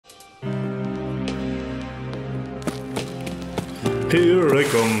Here I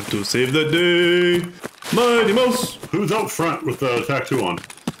come to save the day. Mighty Mouse. Who's out front with the tattoo on?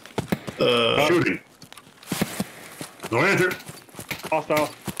 Shooting. No answer. Hostile.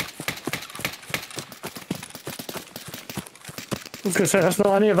 I was gonna say that's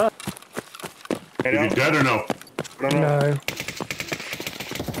not any of us. Is he dead or no? I don't know. No.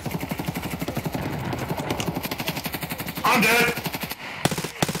 I'm dead.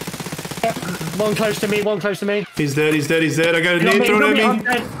 One close to me, one close to me. He's dead, he's dead, he's dead. I got a nade thrown at me. I'm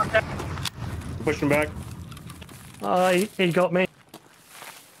dead. Pushing back. He got me.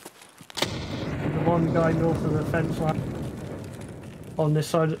 The one guy north of the fence line. On this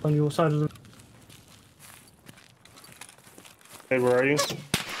side, on your side of the... Hey, where are you?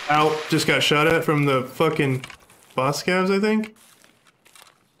 Out. Just got shot at from the fucking boss scavs, I think.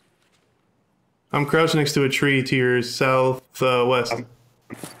 I'm crouched next to a tree to your southwest.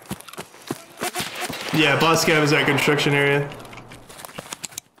 Yeah, boss scav is that construction area.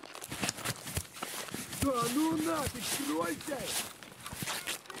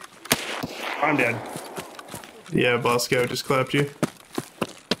 I'm dead. Yeah, boss scav just clapped you.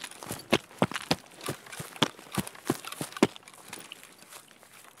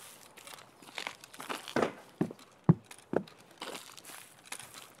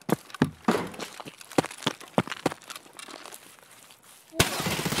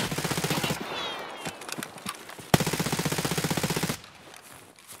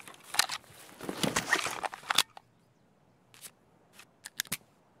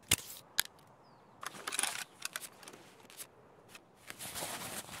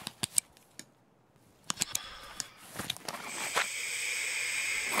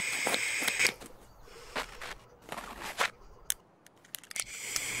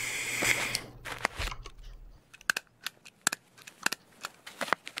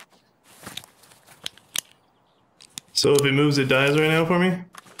 So if it moves, it dies right now for me?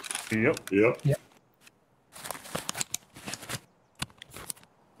 Yep. Yeah.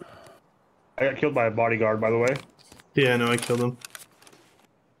 I got killed by a bodyguard, by the way. Yeah, no, I killed him.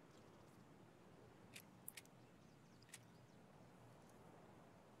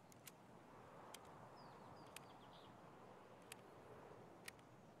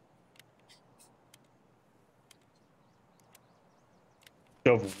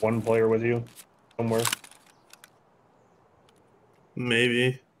 You have one player with you somewhere.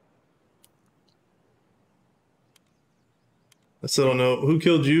 Maybe. I still don't know. Who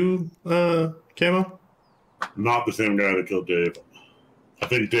killed you, Camo? Not the same guy that killed Dave. I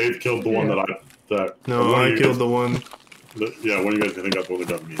think Dave killed the one No, I killed the one. Yeah, one of you guys I think got the one that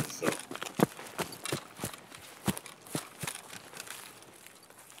got me, so.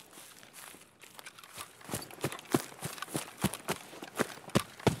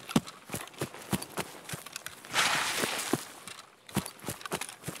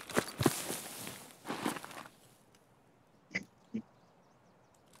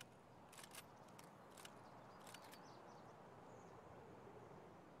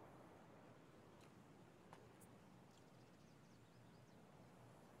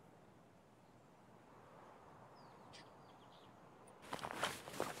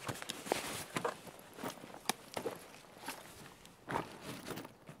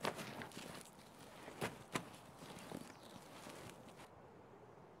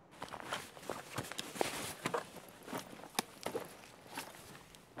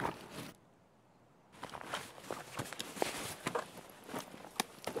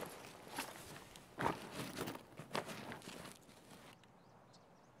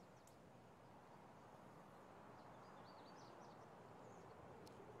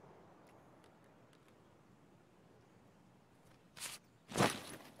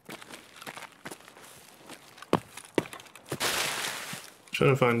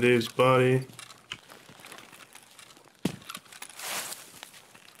 Trying to find Dave's body.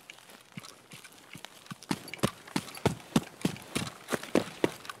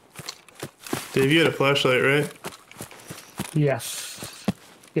 Dave, you had a flashlight, right? Yes.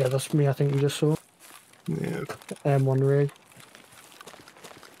 Yeah, that's me, I think you just saw. Yeah. M1 rig.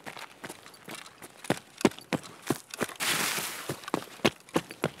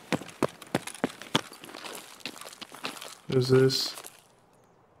 Who's this?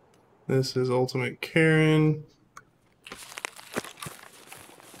 This is Ultimate Karen.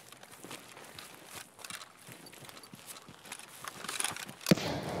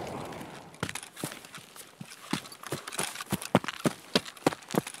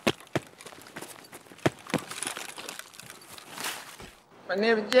 My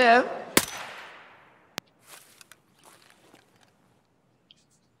name is Jeff.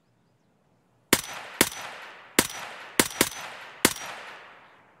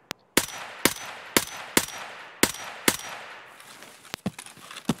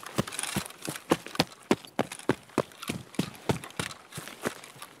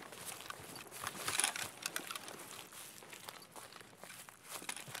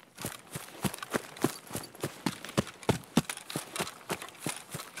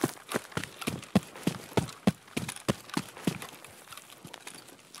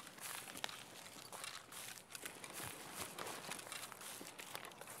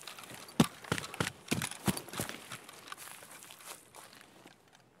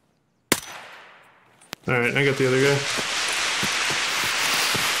 Alright, I got the other guy.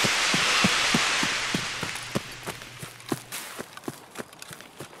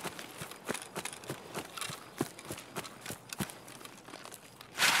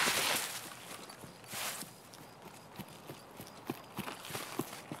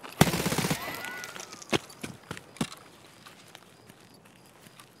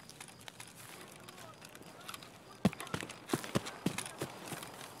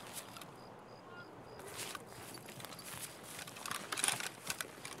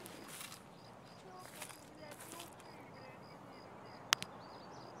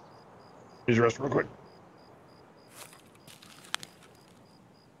 Use your rest real quick.